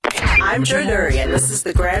I'm Joe Lurie, and this is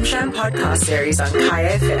the GramSham podcast series on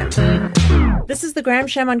Kaya FM. This is the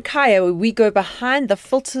GramSham on Kaya, where we go behind the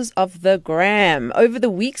filters of the gram. Over the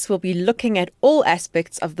weeks, we'll be looking at all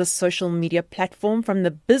aspects of the social media platform, from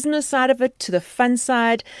the business side of it to the fun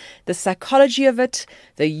side, the psychology of it,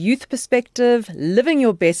 the youth perspective, living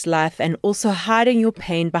your best life, and also hiding your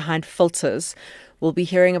pain behind filters. We'll be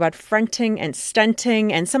hearing about fronting and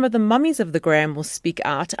stunting, and some of the mummies of the gram will speak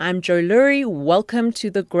out. I'm Joe Lurie. Welcome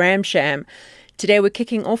to the GramSham. Today we're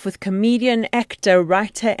kicking off with comedian, actor,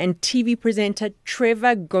 writer, and TV presenter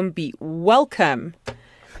Trevor Gumbi. Welcome.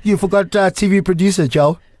 You forgot TV producer,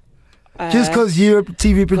 Joe. Just because you're a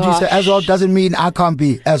TV producer as well doesn't mean I can't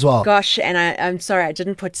be as well. Gosh, and I'm sorry, I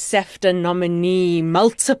didn't put SAFTA nominee,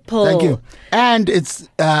 multiple. Thank you. And it's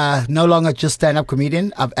no longer just stand-up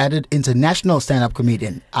comedian. I've added international stand-up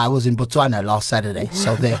comedian. I was in Botswana last Saturday,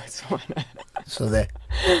 so there. So there.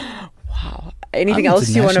 Wow. Anything else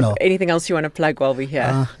you want to plug while we're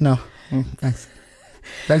here? No. Thanks.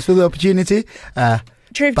 Thanks for the opportunity.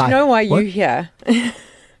 Trev, do you know why you're here?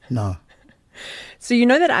 No. So you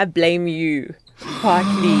know that I blame you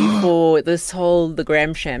partly for this whole the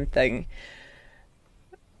GramSham thing.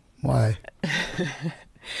 Why?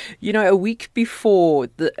 You know, a week before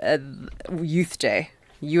the Youth Day,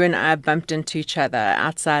 you and I bumped into each other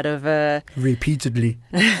outside of a... Repeatedly.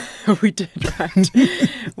 We did, right?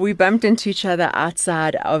 We bumped into each other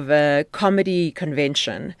outside of a comedy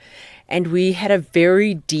convention, and we had a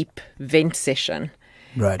very deep vent session.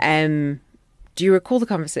 Right. Do you recall the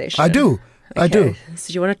conversation? I do. Okay. I do. So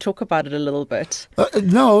do you want to talk about it a little bit?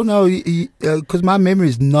 No, because my memory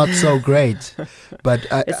is not so great. But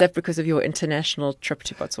is that because of your international trip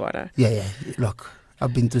to Botswana? Yeah. Look,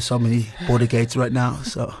 I've been through so many border gates right now.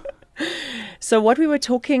 So what we were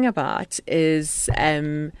talking about is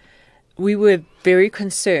we were very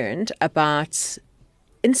concerned about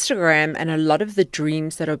Instagram and a lot of the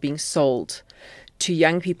dreams that are being sold to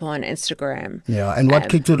young people on Instagram. Yeah, and what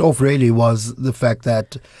kicked it off really was the fact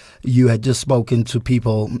that you had just spoken to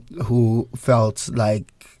people who felt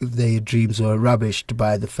like their dreams were rubbished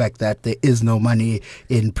by the fact that there is no money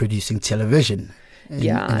in producing television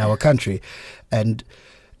in our country. And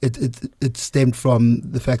it stemmed from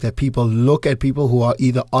the fact that people look at people who are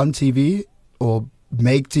either on TV or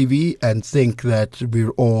make TV and think that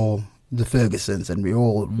we're all the Fergusons and we're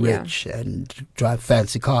all rich and drive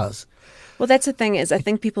fancy cars. Well, that's the thing is I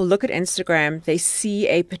think people look at Instagram, they see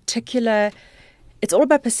a particular, it's all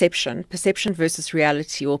about perception versus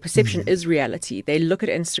reality, or perception is reality. They look at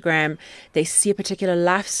Instagram, they see a particular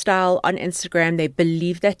lifestyle on Instagram, they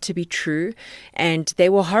believe that to be true, and they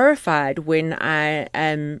were horrified when I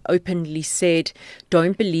openly said,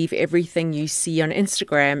 don't believe everything you see on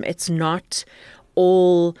Instagram. It's not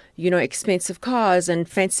all, expensive cars and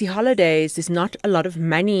fancy holidays. There's not a lot of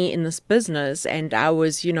money in this business. And I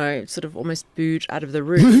was, sort of almost booed out of the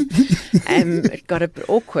room. And it got a bit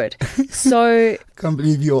awkward. So... Can't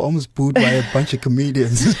believe you're almost booed by a bunch of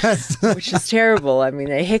comedians. Which is terrible. I mean,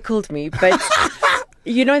 they heckled me. But,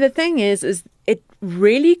 the thing is it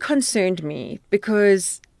really concerned me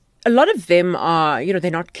because a lot of them are,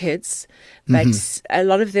 they're not kids, but a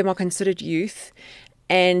lot of them are considered youth.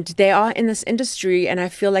 And they are in this industry, and I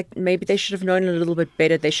feel like maybe they should have known a little bit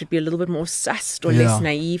better. They should be a little bit more sussed or less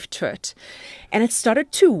naive to it. And it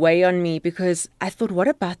started to weigh on me because I thought, what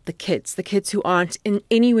about the kids who aren't in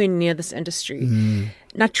anywhere near this industry?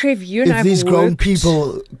 Now, Trev, you and I have these grown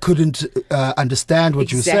people couldn't understand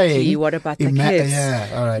what you were saying. Exactly. What about the kids? Yeah,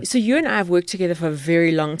 all right. So you and I have worked together for a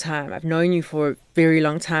very long time. I've known you for a very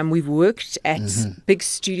long time. We've worked at big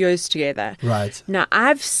studios together. Right. Now,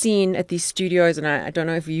 I've seen at these studios, and I don't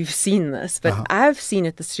know if you've seen this, but I've seen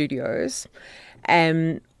at the studios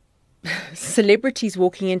celebrities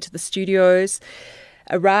walking into the studios,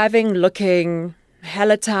 arriving looking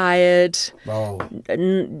hella tired,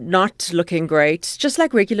 not looking great, just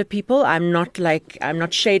like regular people. I'm not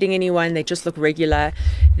shading anyone. They just look regular.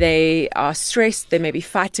 They are stressed. They may be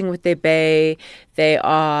fighting with their bae. They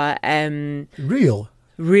are real.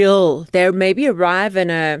 They maybe arrive in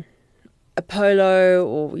a polo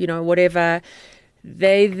or whatever.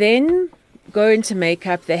 They then go into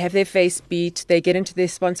makeup, they have their face beat, they get into their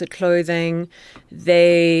sponsored clothing,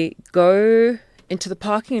 they go into the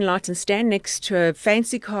parking lot and stand next to a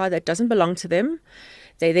fancy car that doesn't belong to them.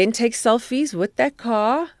 They then take selfies with that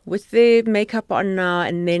car, with their makeup on now,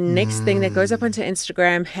 and then next thing that goes up onto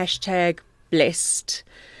Instagram, #blessed.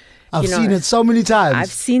 I've seen it so many times.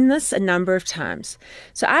 I've seen this a number of times.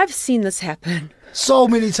 So I've seen this happen. So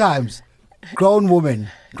many times. Grown women,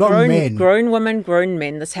 grown men. Grown women, grown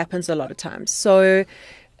men. This happens a lot of times. So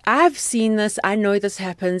I've seen this, I know this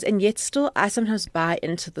happens, and yet still I sometimes buy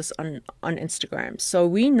into this on Instagram. So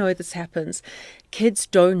we know this happens. Kids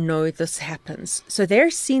don't know this happens. So they're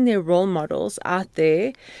seeing their role models out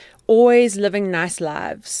there always living nice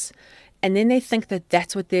lives. And then they think that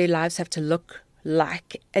that's what their lives have to look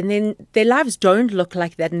like. And then their lives don't look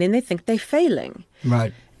like that. And then they think they're failing.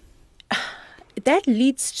 Right. That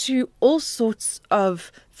leads to all sorts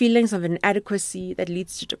of feelings of inadequacy, that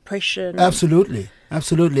leads to depression. Absolutely.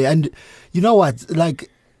 And you know what? Like,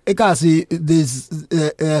 Ekasi, this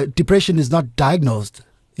depression is not diagnosed,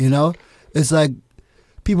 you know? It's like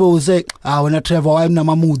people will say, when I travel, I'm in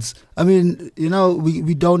my moods. I mean, you know,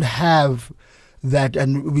 we don't have that,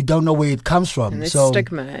 and we don't know where it comes from. And it's so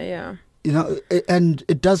stigma, yeah. You know, and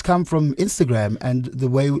it does come from Instagram and the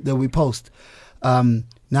way that we post.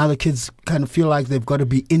 Now the kids kind of feel like they've got to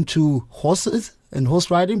be into horses and horse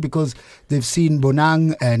riding because they've seen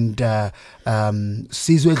Bonang and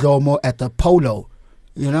Sizwe Dlomo at the polo,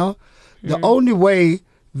 you know. The only way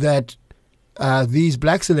that these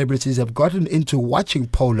black celebrities have gotten into watching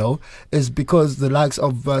polo is because the likes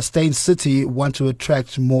of Stain City want to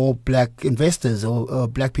attract more black investors or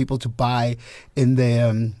black people to buy in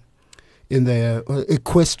their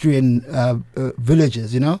equestrian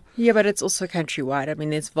villages, you know? Yeah, but it's also countrywide. I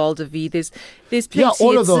mean, there's Val de Vie, there's plenty.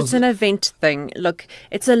 All of those. It's an event thing. Look,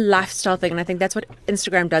 it's a lifestyle thing, and I think that's what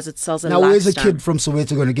Instagram does. It sells a now, lifestyle. Where's a kid from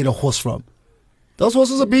Soweto going to get a horse from? Those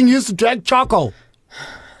horses are being used to drag charcoal.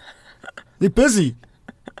 They're busy.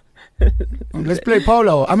 Let's play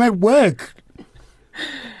polo. I'm at work.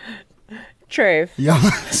 Trev. Yeah,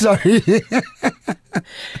 sorry.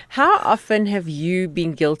 How often have you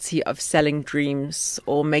been guilty of selling dreams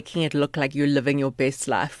or making it look like you're living your best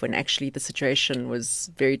life when actually the situation was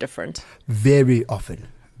very different? Very often.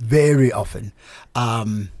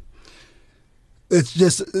 It's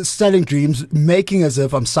just selling dreams, making as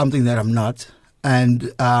if I'm something that I'm not.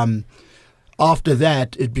 And after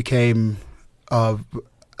that, it became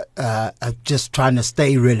just trying to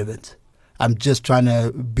stay relevant. I'm just trying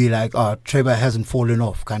to be like, Trevor hasn't fallen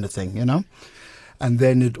off kind of thing, you know? And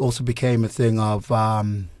then it also became a thing of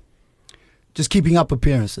just keeping up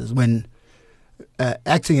appearances when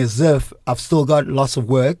acting as if I've still got lots of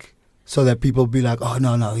work so that people be like, oh,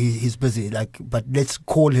 no, he's busy. Like, but let's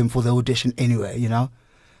call him for the audition anyway, you know,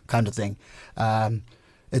 kind of thing.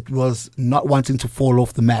 It was not wanting to fall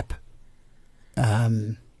off the map.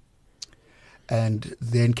 And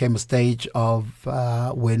then came a stage of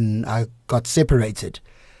when I got separated.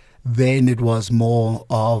 Then it was more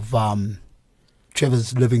of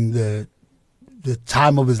Trevor's living the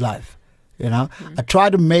time of his life, you know. I try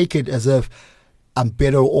to make it as if I'm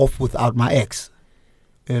better off without my ex,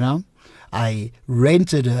 you know. I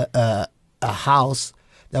rented a house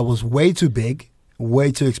that was way too big,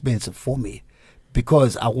 way too expensive for me,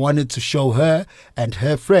 because I wanted to show her and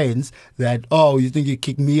her friends that, you think you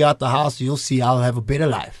kick me out the house, you'll see I'll have a better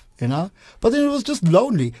life, you know? But then it was just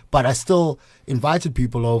lonely, but I still invited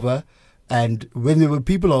people over, and when there were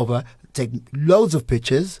people over, take loads of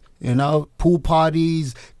pictures, you know, pool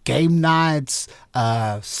parties, game nights,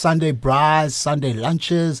 Sunday bras, Sunday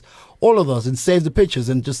lunches, all of those, and save the pictures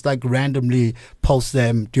and just like randomly post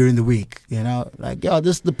them during the week, you know? Like,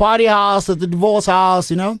 this is the party house at the divorce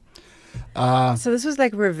house, you know? So this was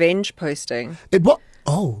like revenge posting. It was.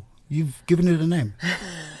 Oh, you've given it a name.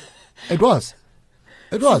 It was.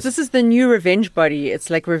 So this is the new revenge body. It's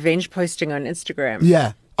like revenge posting on Instagram.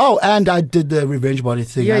 Yeah. Oh, and I did the revenge body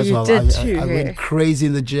thing as well. Yeah, you did too. I went crazy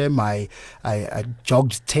in the gym. I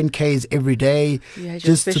jogged 10Ks every day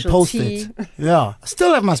just to post it. Yeah. I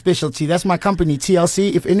still have my specialty. That's my company,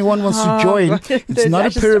 TLC. If anyone wants to join, it's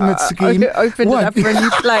not a pyramid scheme. Opened it up for a new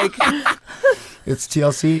plug. It's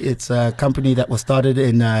TLC. It's a company that was started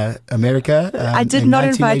in America. I did not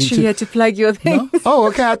invite you here to plug your thing. No? Oh,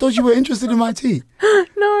 okay. I thought you were interested in my tea.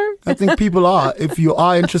 No. I think people are. If you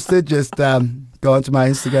are interested, just go onto my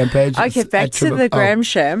Instagram page. Okay, back to the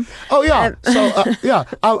GramSham. Oh, yeah.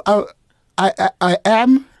 So, I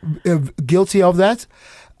am guilty of that.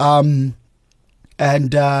 And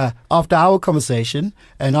after our conversation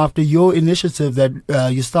and after your initiative that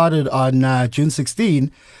you started on June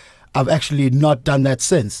 16, I've actually not done that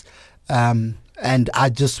since. And I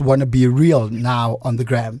just want to be real now on the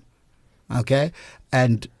gram. Okay?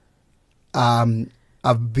 And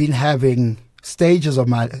I've been having stages of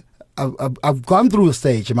my... I've gone through a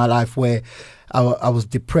stage in my life where I was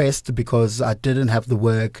depressed because I didn't have the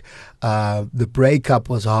work. The breakup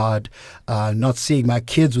was hard. Not seeing my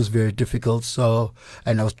kids was very difficult.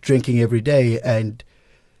 And I was drinking every day, and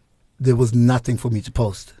there was nothing for me to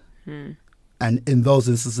post. And in those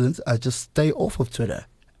instances, I just stay off of Twitter.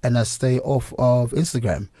 and I stay off of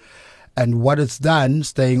Instagram. And what it's done,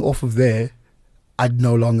 staying off of there, I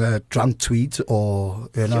no longer drunk tweet or,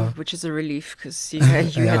 Which is a relief because, you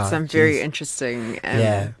had Yeah, some very geez. interesting...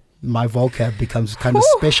 my vocab becomes kind of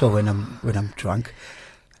special when I'm drunk.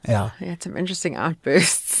 Yeah. You had some interesting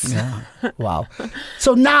outbursts. Yeah. Wow.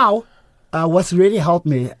 So now, what's really helped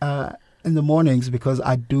me in the mornings, because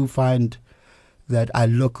I do find that I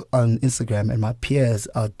look on Instagram and my peers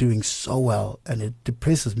are doing so well, and it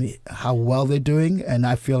depresses me how well they're doing, and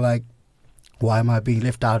I feel like, why am I being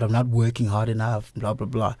left out? I'm not working hard enough, blah, blah,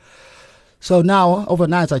 blah. So now,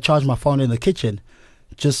 overnight, I charge my phone in the kitchen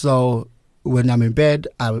just so when I'm in bed,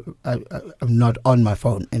 I'm not on my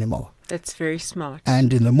phone anymore. That's very smart.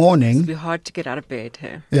 And in the morning... It'll be hard to get out of bed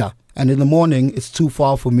here. Yeah. And in the morning, it's too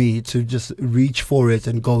far for me to just reach for it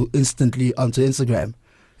and go instantly onto Instagram.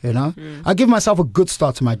 I give myself a good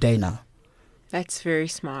start to my day now. That's very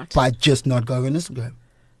smart. By just not going on Instagram.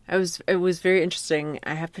 It was very interesting.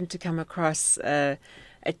 I happened to come across a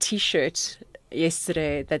T-shirt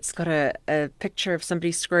yesterday that's got a picture of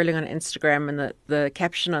somebody scrolling on Instagram, and the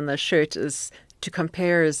caption on the shirt is "To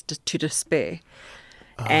compare is to despair."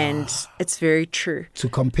 And it's very true. To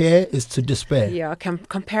compare is to despair. Yeah,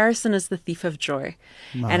 comparison is the thief of joy.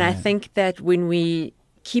 And I think that when we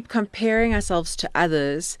keep comparing ourselves to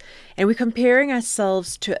others, and we're comparing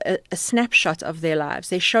ourselves to a snapshot of their lives,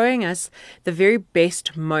 they're showing us the very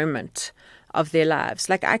best moment of their lives.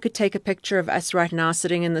 Like, I could take a picture of us right now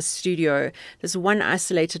sitting in the studio. There's one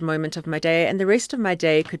isolated moment of my day, and the rest of my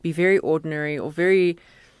day could be very ordinary or very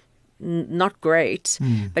not great,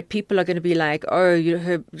 but people are going to be like, oh,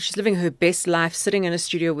 she's living her best life sitting in a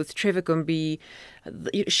studio with Trevor Gumbi.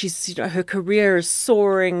 She's, her career is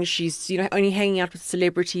soaring. She's, only hanging out with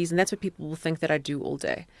celebrities, and that's what people will think that I do all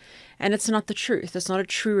day. And it's not the truth. It's not a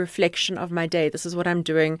true reflection of my day. This is what I'm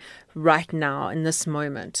doing right now in this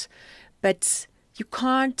moment. But you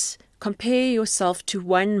can't compare yourself to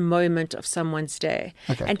one moment of someone's day.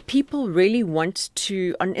 Okay. And people really want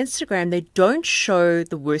to, on Instagram, they don't show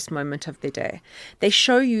the worst moment of their day. They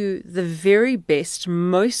show you the very best,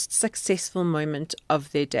 most successful moment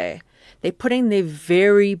of their day. They're putting their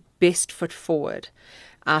very best foot forward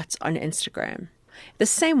out on Instagram. The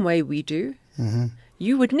same way we do. Mm-hmm.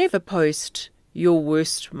 You would never post your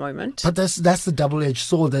worst moment. But that's the double-edged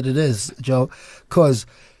sword that it is, Joe, because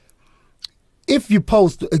if you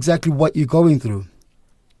post exactly what you're going through,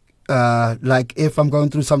 like if I'm going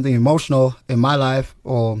through something emotional in my life,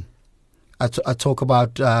 or I talk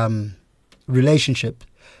about relationship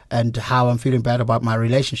and how I'm feeling bad about my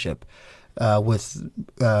relationship with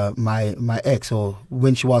my ex, or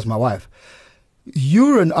when she was my wife,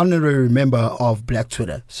 you're an honorary member of Black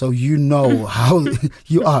Twitter, so you know how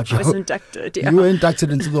you are, Joe. I was inducted, yeah. You were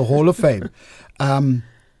inducted into the Hall of Fame.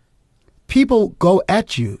 People go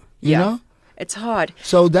at you, you know? It's hard.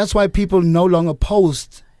 So that's why people no longer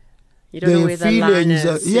post. You don't know where the line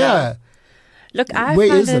is. Yeah. Look, I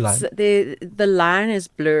find the line is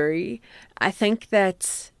blurry. I think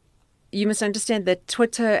that you must understand that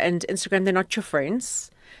Twitter and Instagram, they're not your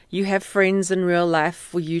friends. You have friends in real life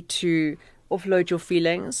for you to offload your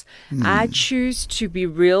feelings. I choose to be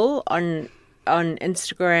real on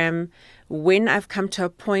Instagram when I've come to a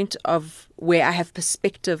point of where I have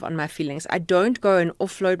perspective on my feelings. I don't go and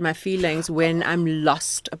offload my feelings when I'm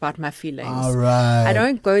lost about my feelings. All right. I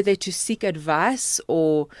don't go there to seek advice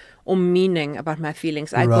or meaning about my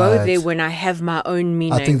feelings. I go there when I have my own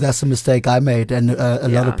meaning. I think that's a mistake I made, and a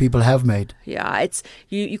lot of people have made. Yeah, it's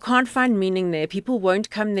you can't find meaning there. People won't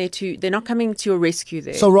come there they're not coming to your rescue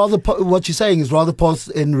there. So rather, what you're saying is rather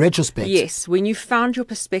post in retrospect. Yes, when you found your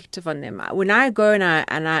perspective on them. When I go and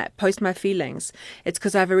I post my feelings, it's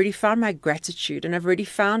because I've already found my gratitude and I've already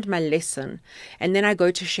found my lesson, and then I go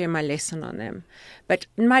to share my lesson on them. But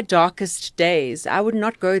in my darkest days, I would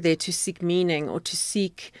not go there to seek meaning or to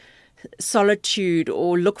seek solitude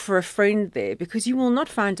or look for a friend there, because you will not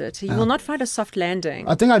find it. You will not find a soft landing.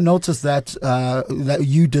 I think I noticed that that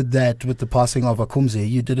you did that with the passing of Akumzi.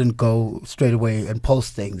 You didn't go straight away and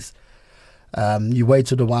post things. You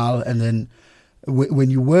waited a while, and then when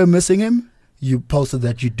you were missing him, you posted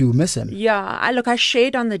that you do miss him. Yeah, I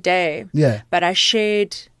shared on the day. Yeah, but I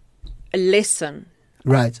shared a lesson.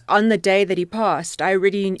 Right. On the day that he passed, I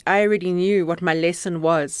already knew what my lesson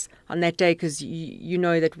was on that day, because you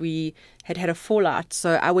know that we had a fallout.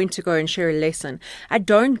 So I went to go and share a lesson. I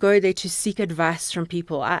don't go there to seek advice from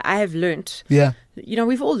people. I have learnt. Yeah.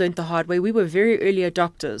 We've all learnt the hard way. We were very early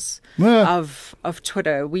adopters of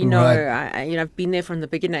Twitter. We know. Right. I've been there from the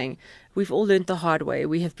beginning. We've all learnt the hard way.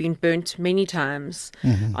 We have been burnt many times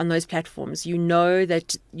on those platforms. You know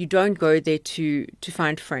that you don't go there to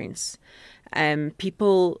find friends.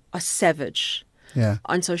 People are savage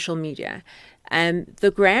on social media.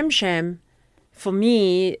 The GramSham, for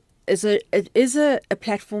me, is a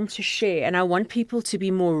platform to share, and I want people to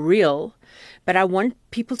be more real, but I want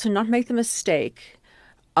people to not make the mistake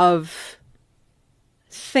of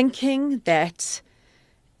thinking that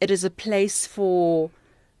it is a place for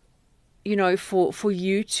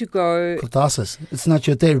you to go. Catharsis. It's not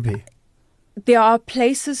your therapy. There are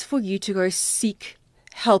places for you to go seek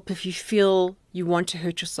help if you feel you want to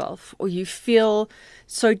hurt yourself, or you feel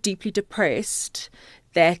so deeply depressed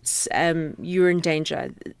that you're in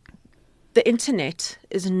danger. The internet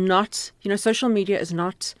is not, social media is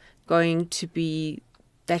not going to be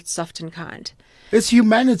that soft and kind. It's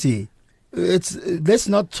humanity. Let's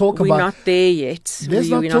not talk We're about. We're not there yet. Let's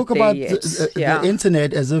not talk about the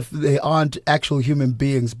internet as if there aren't actual human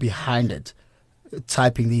beings behind it,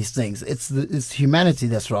 typing these things. It's humanity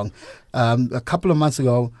that's wrong. A couple of months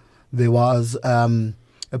ago, there was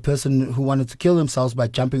a person who wanted to kill themselves by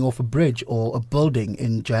jumping off a bridge or a building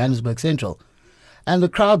in Johannesburg Central. And the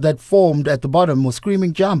crowd that formed at the bottom was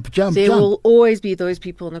screaming, jump, jump, there jump. There will always be those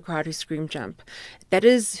people in the crowd who scream, jump. That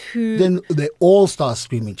is who... Then they all start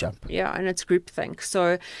screaming, jump. Yeah, and it's groupthink.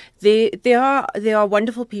 So there are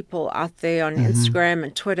wonderful people out there on Instagram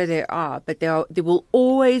and Twitter, but there will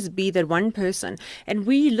always be that one person. And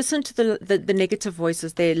we listen to the negative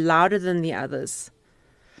voices. They're louder than the others.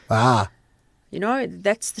 That's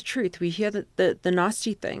the truth. We hear the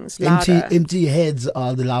nasty things louder. Empty heads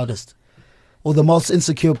are the loudest. Or the most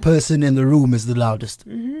insecure person in the room is the loudest.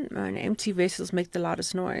 Mm-hmm. And empty vessels make the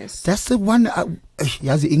loudest noise. That's the one.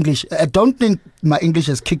 The English. I don't think my English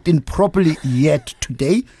has kicked in properly yet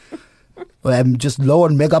today. I'm just low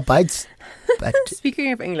on megabytes. But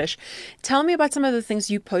speaking of English, tell me about some of the things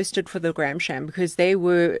you posted for the GramSham, because they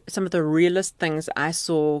were some of the realest things I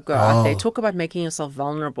saw go out there. Talk about making yourself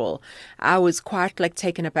vulnerable. I was quite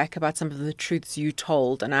taken aback about some of the truths you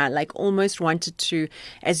told, and I almost wanted to,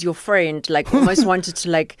 as your friend, almost wanted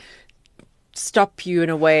to stop you in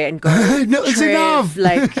a way and go, no, it's enough.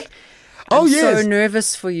 I'm so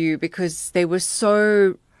nervous for you because they were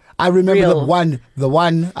so. I remember real. the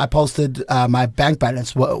one I posted my bank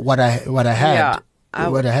balance, what I had, what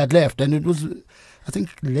I had left, and it was, I think,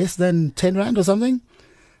 less than 10 rand or something.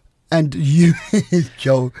 And you,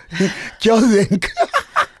 Joe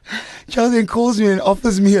then calls me and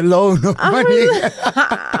offers me a loan of money.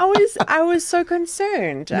 I was so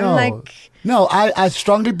concerned. No, I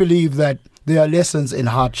strongly believe that there are lessons in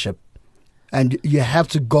hardship, and you have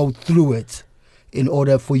to go through it in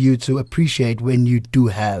order for you to appreciate when you do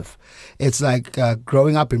have. It's like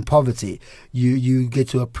growing up in poverty. You get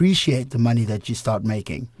to appreciate the money that you start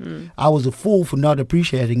making. I was a fool for not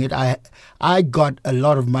appreciating it. I got a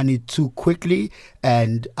lot of money too quickly,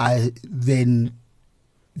 and I then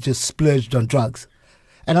just splurged on drugs.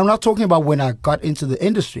 And I'm not talking about when I got into the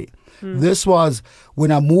industry. This was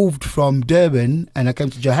when I moved from Durban and I came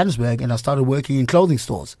to Johannesburg and I started working in clothing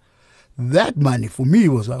stores. That money for me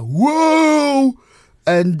was like, whoa!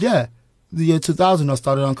 And the year 2000 I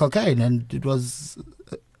started on cocaine, and it was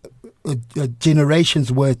a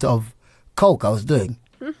generation's worth of coke I was doing.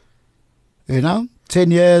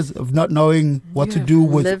 10 years of not knowing what to do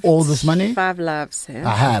with all this money. 5 lives. Yeah.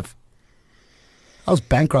 I have. I was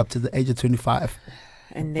bankrupt at the age of 25.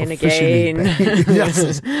 And then again.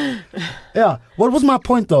 Yes. Yeah. What was my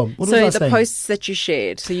point, though? What was I the saying? Posts that you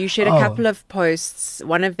shared. So you shared a couple of posts.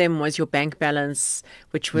 One of them was your bank balance,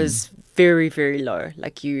 which was very, very low.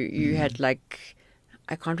 You had I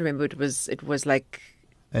can't remember. It was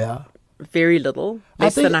very little,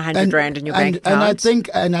 less than 100 rand in your bank account.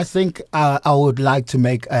 And I think I would like to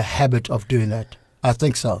make a habit of doing that. I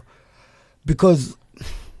think so, because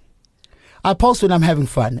I post when I'm having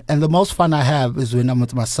fun, and the most fun I have is when I'm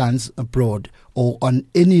with my sons abroad or on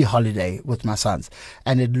any holiday with my sons,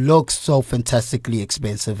 and it looks so fantastically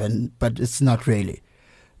expensive, but it's not really.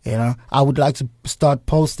 I would like to start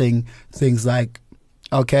posting things like,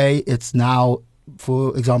 okay, it's now,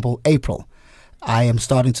 for example, April. I am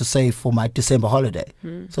starting to save for my December holiday.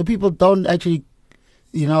 So people don't actually,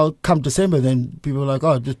 come December, then people are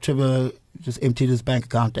like, Trevor just emptied his bank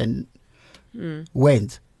account and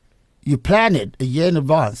went. You plan it a year in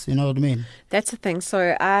advance, you know what I mean? That's the thing.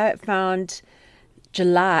 So I found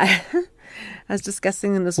July. I was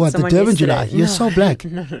discussing this with someone the Durban yesterday. July? You're so black.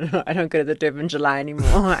 No. I don't go to the Durban July anymore.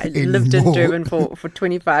 I lived in Durban for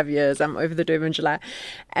 25 years. I'm over the Durban July.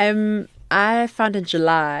 I found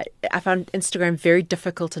Instagram very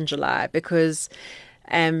difficult in July because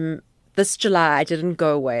this July I didn't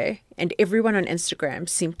go away, and everyone on Instagram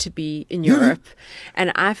seemed to be in Europe.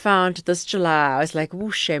 And I found this July, I was like, oh,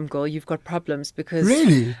 shame, girl, you've got problems, because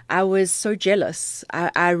Really? I was so jealous.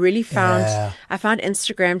 I really found, I found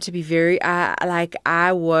Instagram to be very,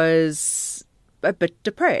 I was a bit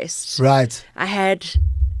depressed. Right. I had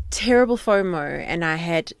terrible FOMO, and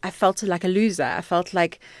I felt like a loser. I felt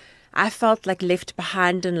like left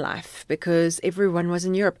behind in life because everyone was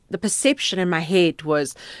in Europe. The perception in my head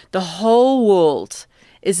was the whole world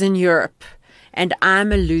is in Europe and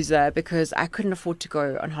I'm a loser because I couldn't afford to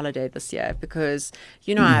go on holiday this year because,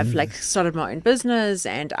 I've like started my own business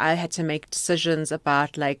and I had to make decisions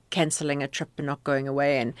about like cancelling a trip and not going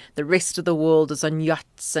away, and the rest of the world is on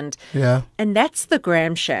yachts and that's the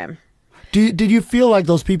GramSham. Did you feel like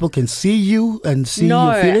those people can see you and see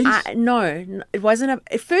your feelings? No, it wasn't.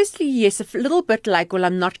 Firstly, yes, a little bit like, well,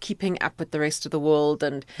 I'm not keeping up with the rest of the world,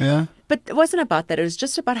 but it wasn't about that. It was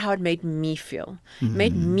just about how it made me feel. It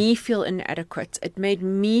made me feel inadequate. It made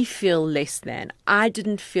me feel less than. I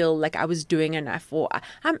didn't feel like I was doing enough. Or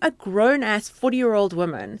I'm a grown-ass 40-year-old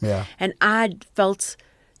woman, and I felt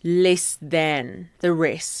less than the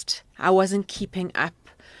rest. I wasn't keeping up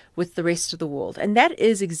with the rest of the world. And that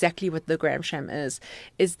is exactly what the GramSham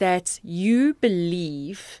is that you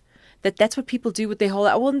believe that that's what people do with their whole,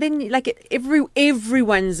 well, and then like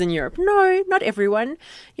everyone's in Europe. No, not everyone.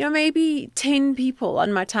 Maybe 10 people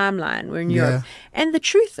on my timeline were in Europe. And the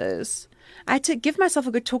truth is, I had to give myself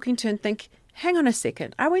a good talking to and think, hang on a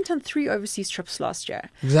second. I went on 3 overseas trips last year.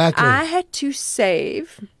 Exactly. I had to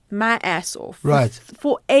save my ass off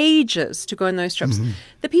for ages to go on those trips.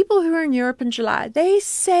 The people who are in Europe in July, they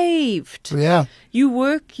saved. Yeah. You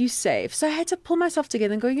work, you save. So I had to pull myself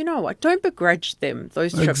together and go, you know what? Don't begrudge them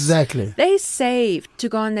those trips. Exactly. They saved to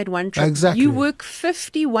go on that one trip. Exactly. You work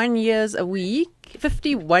 51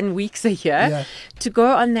 weeks a year to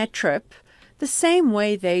go on that trip the same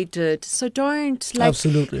way they did. So don't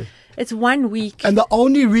Absolutely. It's 1 week. And the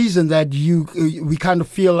only reason that we kind of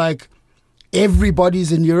feel like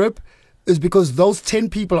everybody's in Europe is because those 10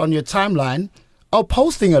 people on your timeline are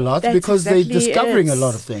posting a lot because they're discovering a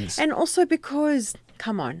lot of things. And also because,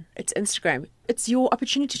 come on, it's Instagram. It's your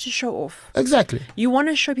opportunity to show off. Exactly. You want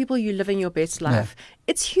to show people you're living your best life.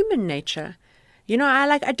 It's human nature.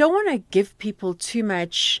 I don't want to give people too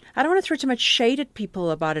much. I don't want to throw too much shade at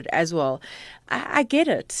people about it as well. I get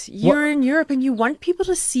it. You're in Europe and you want people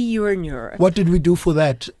to see you're in Europe. What did we do for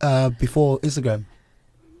that before Instagram?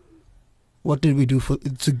 What did we do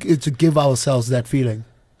to give ourselves that feeling?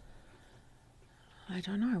 I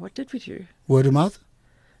don't know. What did we do? Word of mouth?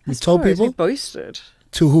 We told people? We boasted.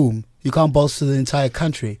 To whom? You can't boast to the entire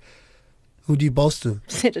country. Who do you boast to?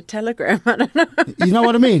 Sent a telegram. I don't know. You know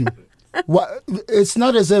what I mean? It's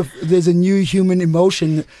not as if there's a new human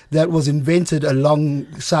emotion that was invented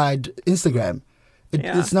alongside Instagram.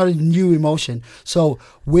 It's not a new emotion. So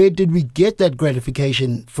where did we get that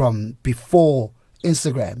gratification from before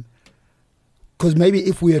Instagram? Because maybe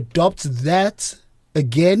if we adopt that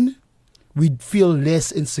again, we'd feel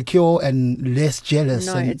less insecure and less jealous.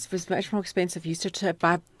 No, it was much more expensive. You used to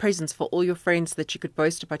buy presents for all your friends that you could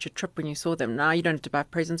boast about your trip when you saw them. Now you don't have to buy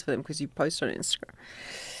presents for them because you post on Instagram.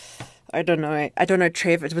 I don't know,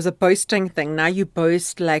 Trev. It was a boasting thing. Now you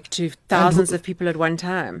boast like to thousands of people at one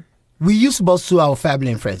time. We used to boast to our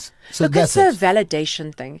family and friends. So look, that's it's a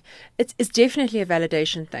validation thing. It's definitely a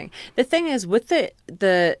validation thing. The thing is, with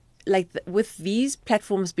with these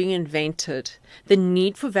platforms being invented, the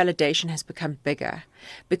need for validation has become bigger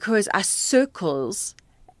because our circles,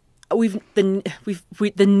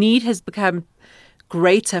 the need has become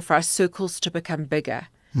greater for our circles to become bigger.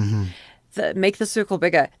 Make the circle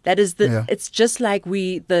bigger. That is it's just like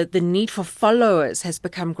the need for followers has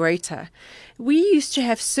become greater. We used to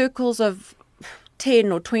have circles of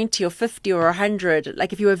 10 or 20 or 50 or 100.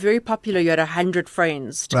 Like if you were very popular, you had 100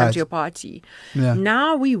 friends to come to your party.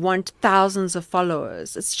 Now we want thousands of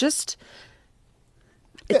followers. It's just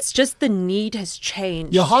the need has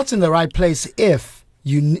changed. Your heart's in the right place if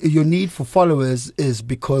your need for followers is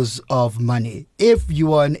because of money. If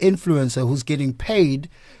you are an influencer who's getting paid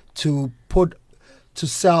to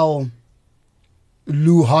sell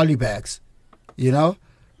Lou Harley bags,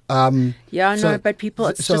 but people,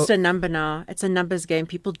 it's just a number now. It's a numbers game.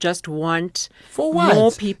 People just want for what?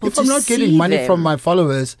 More people if to see I'm not getting money them. from my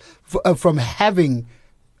followers, from having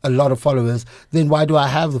a lot of followers, then why do I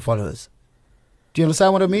have the followers? Do you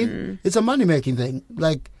understand what I mean? It's a money-making thing.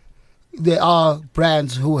 Like, there are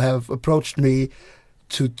brands who have approached me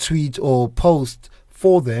to tweet or post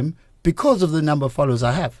for them because of the number of followers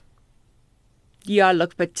I have. Yeah,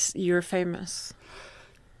 look, but you're famous.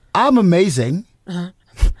 I'm amazing.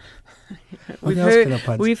 We've else can I heard,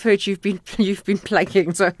 punch? we've heard you've been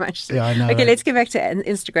plugging so much. Yeah, I know, Okay, right? let's get back to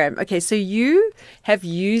Instagram. Okay, so you have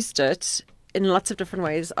used it in lots of different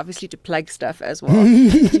ways, obviously to plug stuff as well.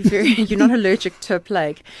 You're not allergic to a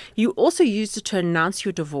plug. You also used it to announce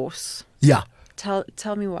your divorce. Yeah.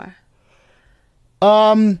 Tell me why.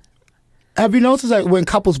 Have you noticed that when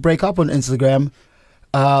couples break up on Instagram,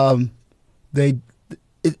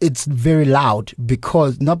 it's very loud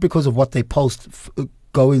not because of what they post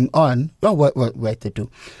going on. Oh, wait, they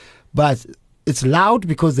do, but it's loud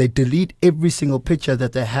because they delete every single picture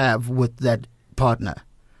that they have with that partner,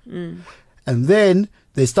 and then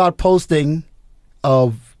they start posting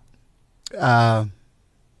of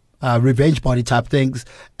revenge party type things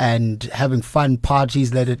and having fun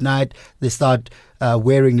parties late at night. They start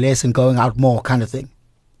wearing less and going out more, kind of thing.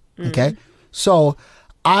 Okay, so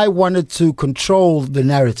I wanted to control the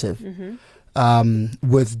narrative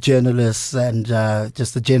with journalists and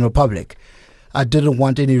just the general public. I didn't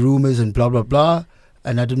want any rumors and blah, blah, blah.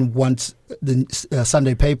 And I didn't want the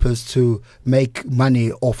Sunday papers to make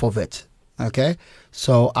money off of it. Okay?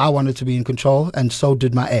 So I wanted to be in control, and so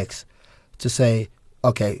did my ex, to say,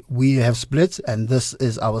 okay, we have split and this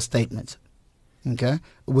is our statement. Okay?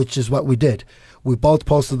 Which is what we did. We both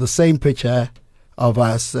posted the same picture of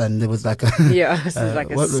us, and there was like a this is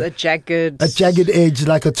like a jagged edge,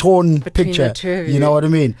 like a torn between picture. the two of You you. know what I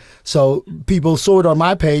mean? So people saw it on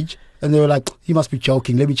my page, and they were like, "He must be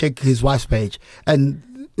joking. Let me check his wife's page,"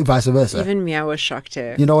 and vice versa. Even me, I was shocked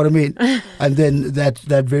too. You know what I mean? And then that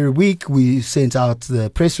very week, we sent out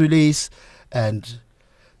the press release, and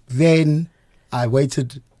then I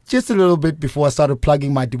waited just a little bit before I started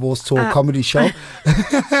plugging my divorce tour comedy show.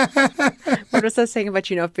 What was I saying about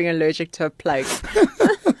you not being allergic to a plug?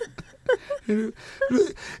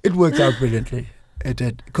 It worked out brilliantly. It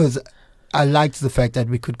did, because I liked the fact that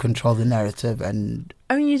we could control the narrative. And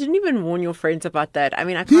I mean, you didn't even warn your friends about that. I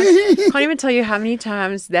mean, I can't even tell you how many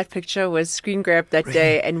times that picture was screen grabbed that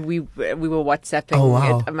day, and we were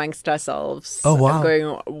WhatsApping it amongst ourselves. Oh, wow.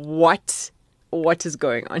 Going, what is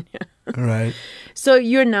going on here? right. So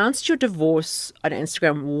you announced your divorce on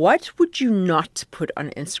Instagram. What would you not put on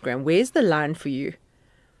Instagram? Where's the line for you?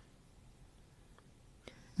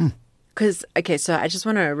 Because, okay, so I just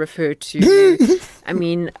want to refer to, I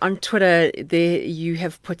mean, on Twitter, there you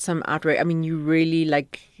have put some outrage. I mean,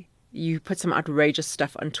 you put some outrageous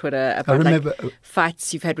stuff on Twitter about like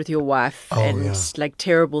fights you've had with your wife like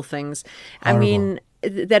terrible things. Horrible. I mean,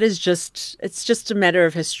 that is it's just a matter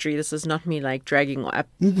of history. This is not me like dragging up,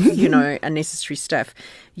 unnecessary stuff.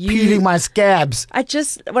 Peeling my scabs.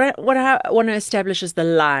 What I want to establish is the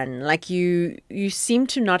line. Like you seem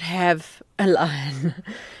to not have a line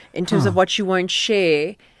in terms of what you won't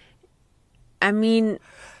share. I mean,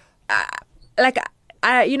 Trev,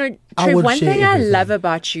 one thing I love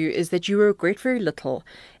about you is that you regret very little.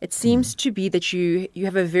 It seems to be that you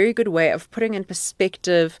have a very good way of putting in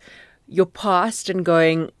perspective your past and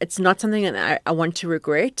going, it's not something that I want to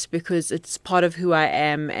regret because it's part of who I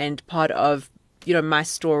am and part of, my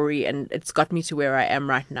story, and it's got me to where I am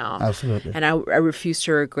right now. Absolutely. And I refuse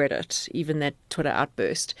to regret it, even that Twitter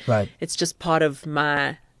outburst. Right. It's just part of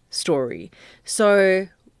my story. So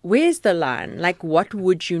where's the line? Like, what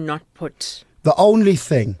would you not put? The only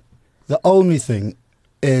thing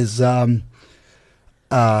is I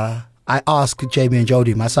ask Jamie and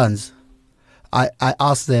Jody, my sons, I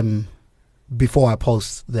ask them before I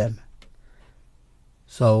post them.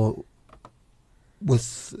 So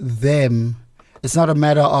with them, it's not a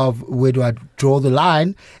matter of where do I draw the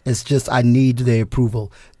line. It's just I need their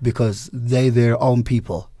approval because they're their own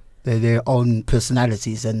people. They're their own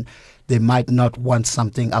personalities, and they might not want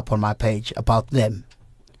something up on my page about them.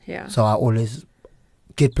 Yeah. So I always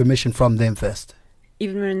get permission from them first.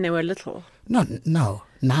 Even when they were little? No,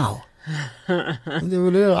 now. When they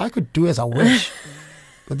were little, I could do as I wish.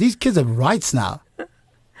 But these kids have rights now.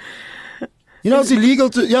 It's illegal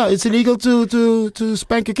to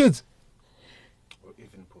spank your kids. Or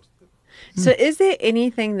even post them. So is there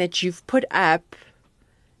anything that you've put up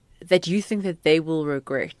that you think that they will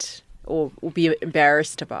regret or be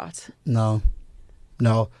embarrassed about? No.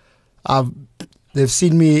 They've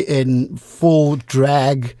seen me in full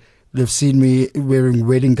drag. They've seen me wearing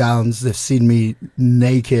wedding gowns. They've seen me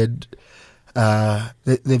naked.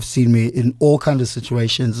 They've seen me in all kinds of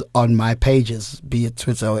situations on my pages, be it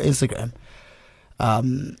Twitter or Instagram.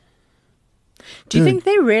 Do you think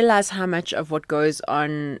they realize how much of what goes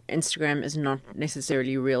on Instagram is not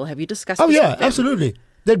necessarily real? Have you discussed this with them? Absolutely.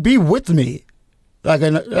 They'd be with me. Like,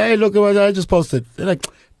 hey, look at what I just posted. They're like,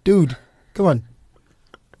 dude, come on.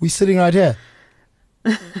 We're sitting right here.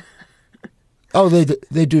 Oh,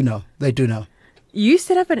 they do know. They do know. You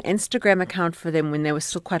set up an Instagram account for them when they were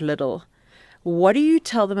still quite little. What do you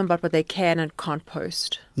tell them about what they can and can't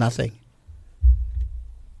post? Nothing.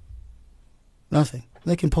 Nothing.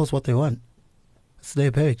 They can post what they want. It's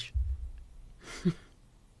their page.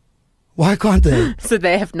 Why can't they? So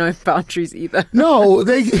they have no boundaries either. No,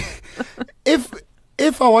 they.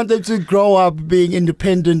 If I want them to grow up being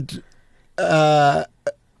independent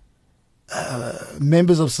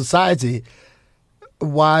members of society,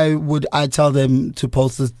 why would I tell them to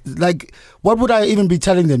post this? Like, what would I even be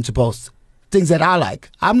telling them to post? Things that I like.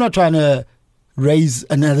 I'm not trying to raise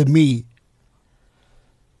another me.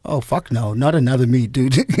 Oh, fuck no. Not another me,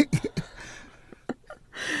 dude.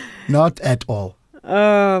 Not at all.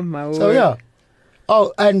 Oh, my word. So, yeah.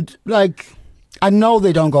 Oh, and like, I know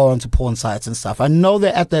they don't go onto porn sites and stuff. I know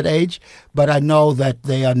they're at that age, but I know that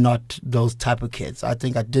they are not those type of kids. I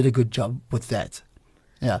think I did a good job with that.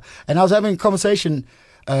 Yeah. And I was having a conversation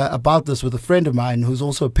about this with a friend of mine who's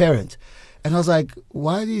also a parent. And I was like,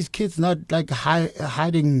 why are these kids not like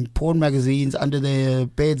hiding porn magazines under their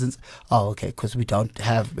beds? And oh, okay, because we don't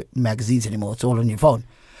have magazines anymore. It's all on your phone.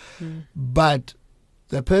 But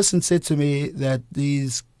the person said to me that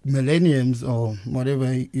these millenniums, or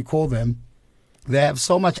whatever you call them, they have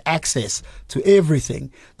so much access to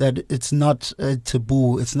everything that it's not a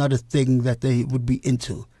taboo. It's not a thing that they would be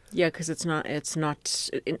into. Yeah, because it's not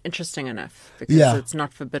interesting enough. Because it's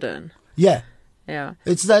not forbidden. Yeah. Yeah.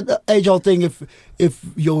 It's that age-old thing. If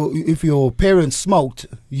your parents smoked,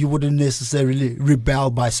 you wouldn't necessarily rebel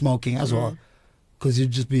by smoking as well. Because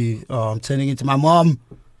you'd just be, I'm turning into my mom.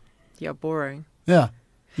 Yeah, boring. Yeah.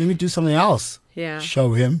 Let me do something else. Yeah.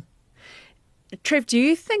 Show him. Trev, do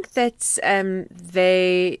you think that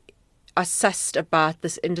they are sussed about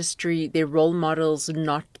this industry, their role models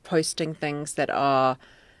not posting things that are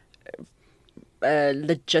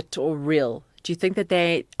legit or real? Do you think that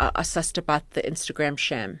they are sussed about the Instagram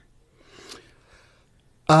sham?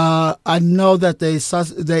 I know that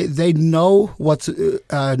they know what's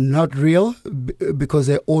not real because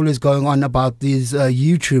they're always going on about these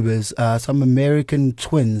YouTubers, some American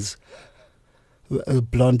twins,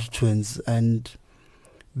 blonde twins, and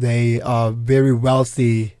they are very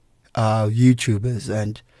wealthy YouTubers.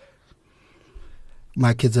 And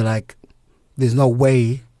my kids are like, there's no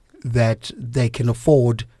way that they can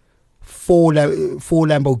afford four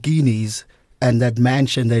Lamborghinis and that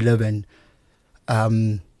mansion they live in.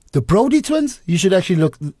 The Brody twins, you should actually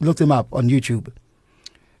look them up on YouTube.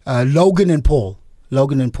 Logan and Paul.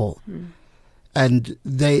 And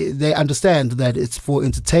they understand that it's for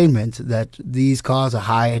entertainment, that these cars are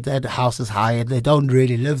hired, that house is hired. They don't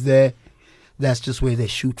really live there. That's just where they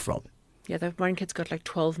shoot from. Yeah, that one kid's got like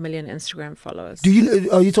 12 million Instagram followers. Are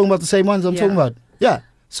you talking about the same ones I'm talking about? Yeah.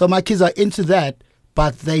 So my kids are into that,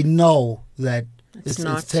 but they know that it's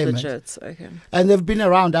not entertainment. legit. Okay. And they've been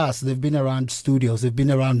around us. They've been around studios. They've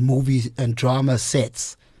been around movies and drama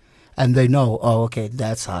sets. And they know, oh, okay,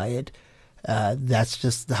 that's hired. That's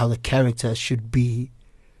just how the character should be.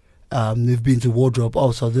 They've been to wardrobe.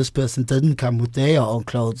 Oh, so this person didn't come with their own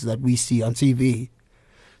clothes that we see on TV.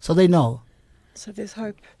 So they know. So there's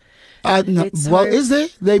hope. No, well, is there?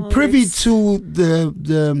 They're privy to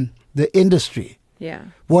the industry. Yeah.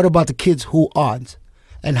 What about the kids who aren't?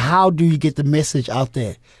 And how do you get the message out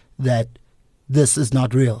there that this is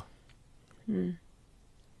not real?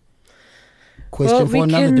 Question for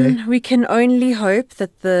another day. We can only hope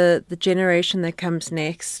that the generation that comes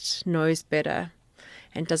next knows better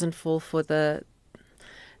and doesn't fall for the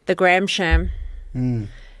GramSham.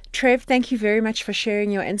 Trev, thank you very much for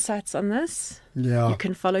sharing your insights on this. Yeah. You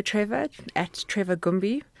can follow Trevor at Trevor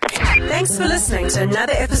Gumbi. Thanks for listening to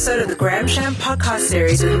another episode of the GramSham podcast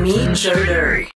series with me, Joe Lurie.